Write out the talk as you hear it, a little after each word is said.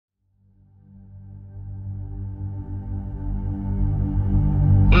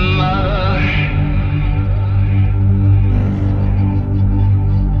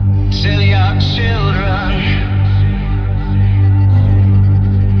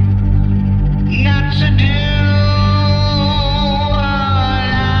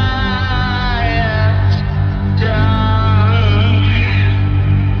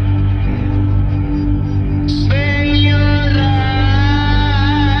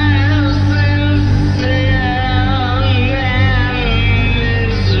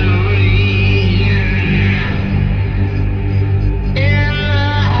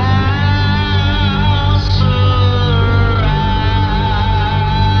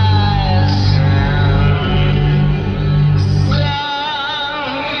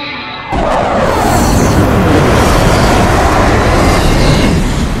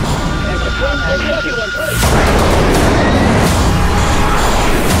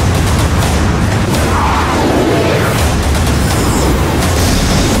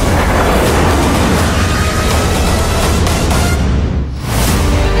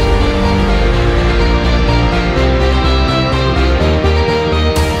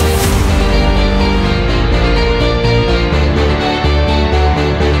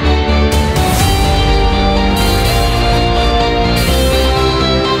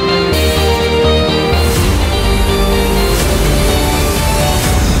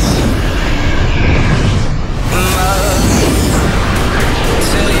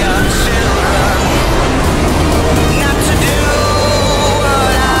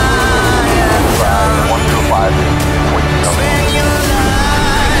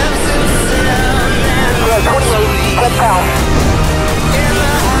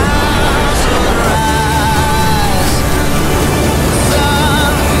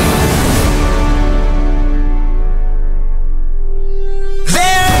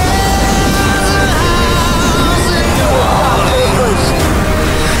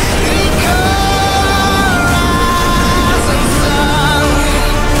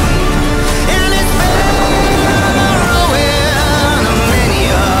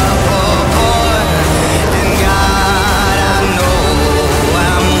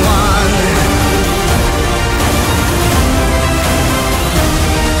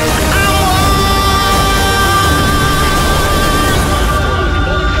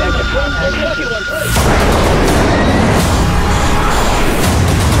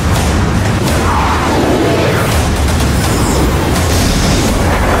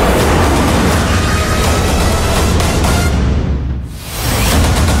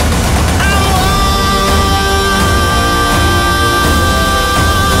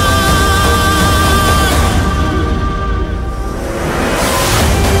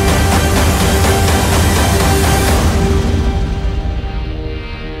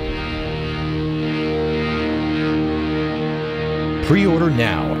Pre-order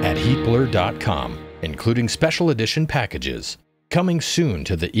now at heatblur.com, including special edition packages, coming soon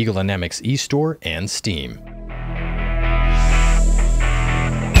to the Eagle Dynamics eStore and Steam.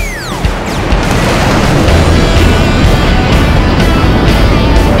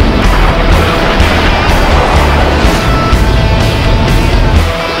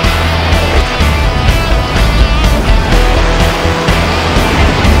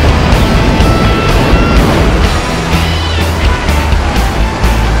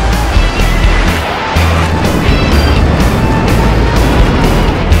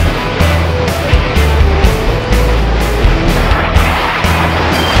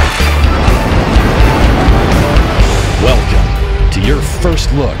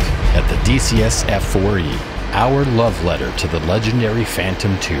 First look at the DCS F-4E, our love letter to the legendary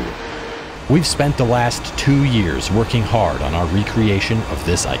Phantom II. We've spent the last 2 years working hard on our recreation of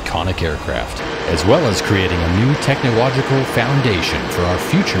this iconic aircraft, as well as creating a new technological foundation for our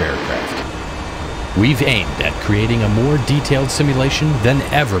future aircraft. We've aimed at creating a more detailed simulation than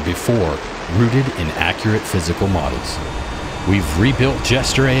ever before, rooted in accurate physical models. We've rebuilt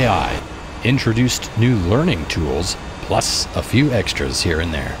Jester AI, introduced new learning tools, plus a few extras here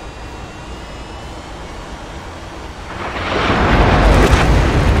and there.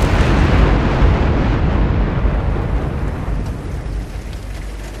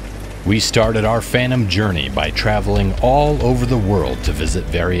 We started our Phantom journey by traveling all over the world to visit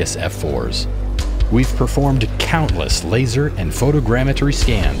various F4s. We've performed countless laser and photogrammetry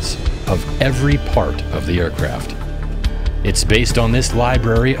scans of every part of the aircraft. It's based on this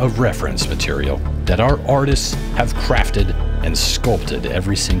library of reference material that our artists have crafted and sculpted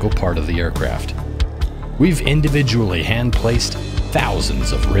every single part of the aircraft. We've individually hand-placed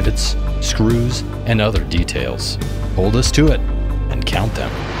thousands of rivets, screws, and other details. Hold us to it and count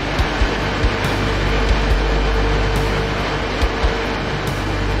them.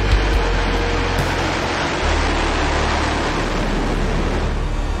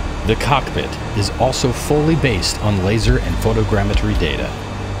 The cockpit is also fully based on laser and photogrammetry data,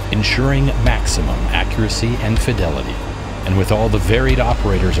 ensuring maximum accuracy and fidelity. And with all the varied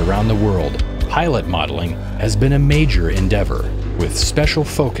operators around the world, pilot modeling has been a major endeavor, with special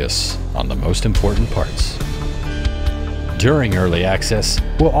focus on the most important parts. During early access,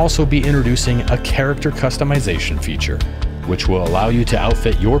 we'll also be introducing a character customization feature, which will allow you to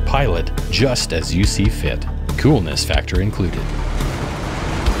outfit your pilot just as you see fit, coolness factor included.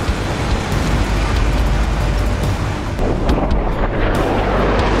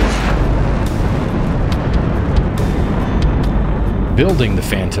 Building the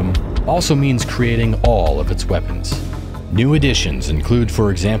Phantom also means creating all of its weapons. New additions include,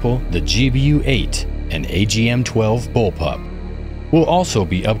 for example, the GBU-8 and AGM-12 bullpup. We'll also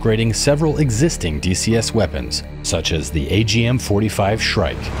be upgrading several existing DCS weapons, such as the AGM-45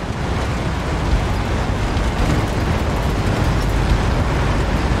 Shrike.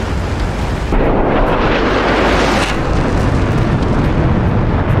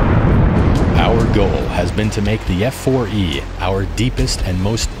 Goal has been to make the F-4E our deepest and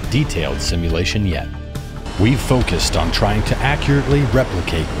most detailed simulation yet. We've focused on trying to accurately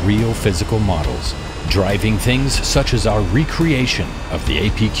replicate real physical models, driving things such as our recreation of the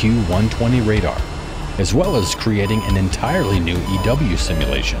APQ-120 radar, as well as creating an entirely new EW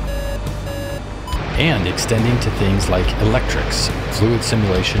simulation, and extending to things like electrics, fluid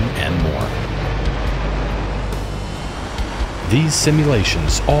simulation, and more. These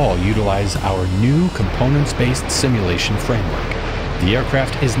simulations all utilize our new components-based simulation framework. The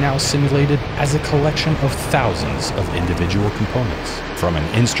aircraft is now simulated as a collection of thousands of individual components, from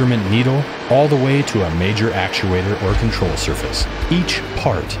an instrument needle all the way to a major actuator or control surface. Each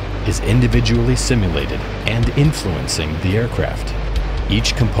part is individually simulated and influencing the aircraft.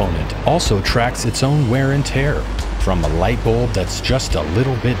 Each component also tracks its own wear and tear, from a light bulb that's just a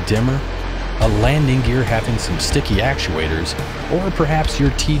little bit dimmer, a landing gear having some sticky actuators, or perhaps your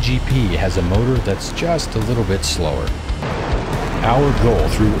TGP has a motor that's just a little bit slower. Our goal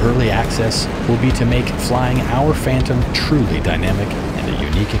through early access will be to make flying our Phantom truly dynamic and a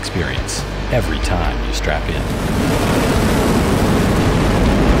unique experience every time you strap in.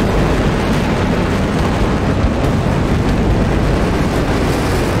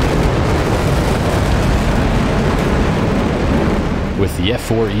 With the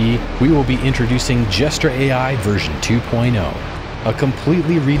F-4E, we will be introducing Jester AI version 2.0, a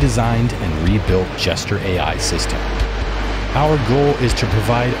completely redesigned and rebuilt Jester AI system. Our goal is to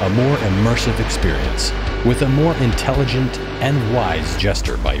provide a more immersive experience, with a more intelligent and wise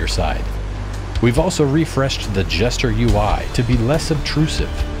Jester by your side. We've also refreshed the Jester UI to be less obtrusive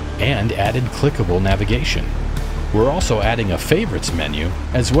and added clickable navigation. We're also adding a favorites menu,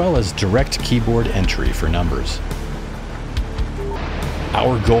 as well as direct keyboard entry for numbers.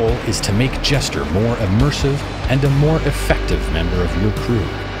 Our goal is to make Jester more immersive and a more effective member of your crew.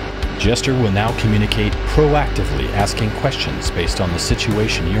 Jester will now communicate proactively, asking questions based on the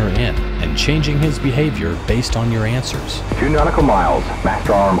situation you're in and changing his behavior based on your answers. 2 nautical miles,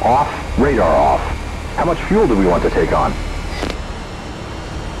 master arm off, radar off. How much fuel do we want to take on?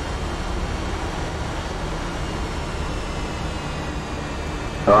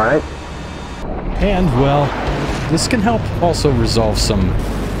 All right. And, well, this can help also resolve some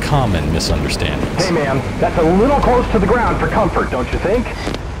common misunderstandings. Hey man, that's a little close to the ground for comfort, don't you think?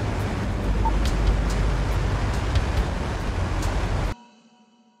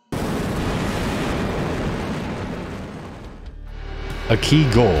 A key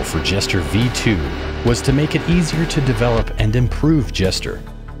goal for Jester V2 was to make it easier to develop and improve Jester.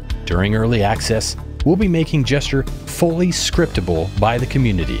 During early access, we'll be making Jester fully scriptable by the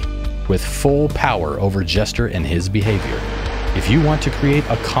community, with full power over Jester and his behavior. If you want to create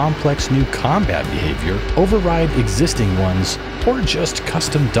a complex new combat behavior, override existing ones, or just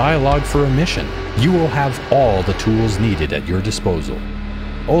custom dialogue for a mission, you will have all the tools needed at your disposal.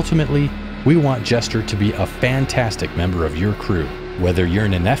 Ultimately, we want Jester to be a fantastic member of your crew, whether you're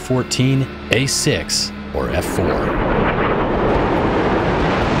in an F-14, A-6, or F-4.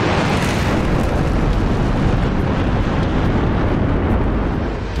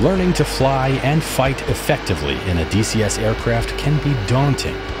 Learning to fly and fight effectively in a DCS aircraft can be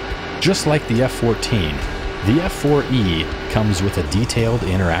daunting. Just like the F-14, the F-4E comes with a detailed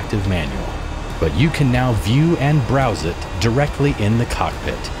interactive manual, but you can now view and browse it directly in the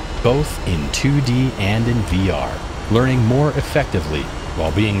cockpit, both in 2D and in VR, learning more effectively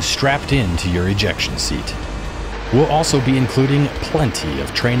while being strapped into your ejection seat. We'll also be including plenty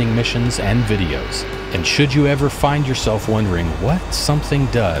of training missions and videos. And should you ever find yourself wondering what something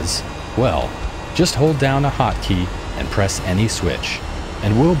does, well, just hold down a hotkey and press any switch,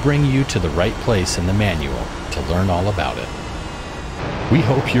 and we'll bring you to the right place in the manual to learn all about it. We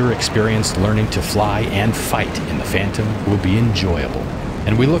hope your experience learning to fly and fight in the Phantom will be enjoyable,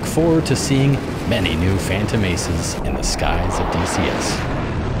 and we look forward to seeing many new Phantom Aces in the skies of DCS.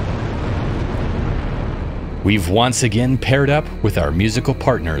 We've once again paired up with our musical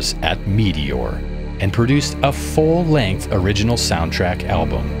partners at Meteor and produced a full-length original soundtrack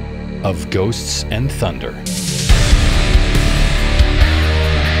album of Ghosts and Thunder.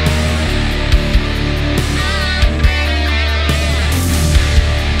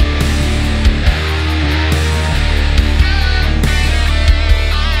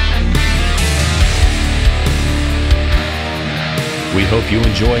 We hope you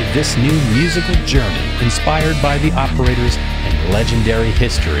enjoy this new musical journey inspired by the operators and legendary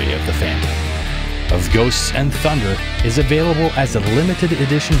history of the Phantom. Of Ghosts and Thunder is available as a limited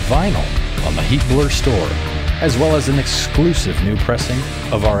edition vinyl on the Heat Blur store, as well as an exclusive new pressing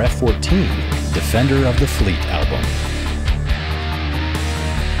of our F-14 Defender of the Fleet album.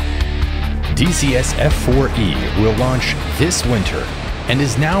 DCS F-4E will launch this winter and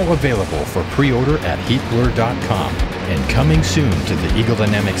is now available for pre-order at heatblur.com and coming soon to the Eagle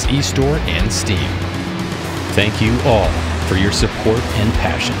Dynamics eStore and Steam. Thank you all for your support and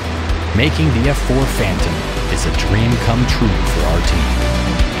passion. Making the F-4 Phantom is a dream come true for our team.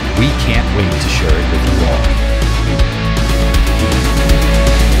 We can't wait to share it with you all.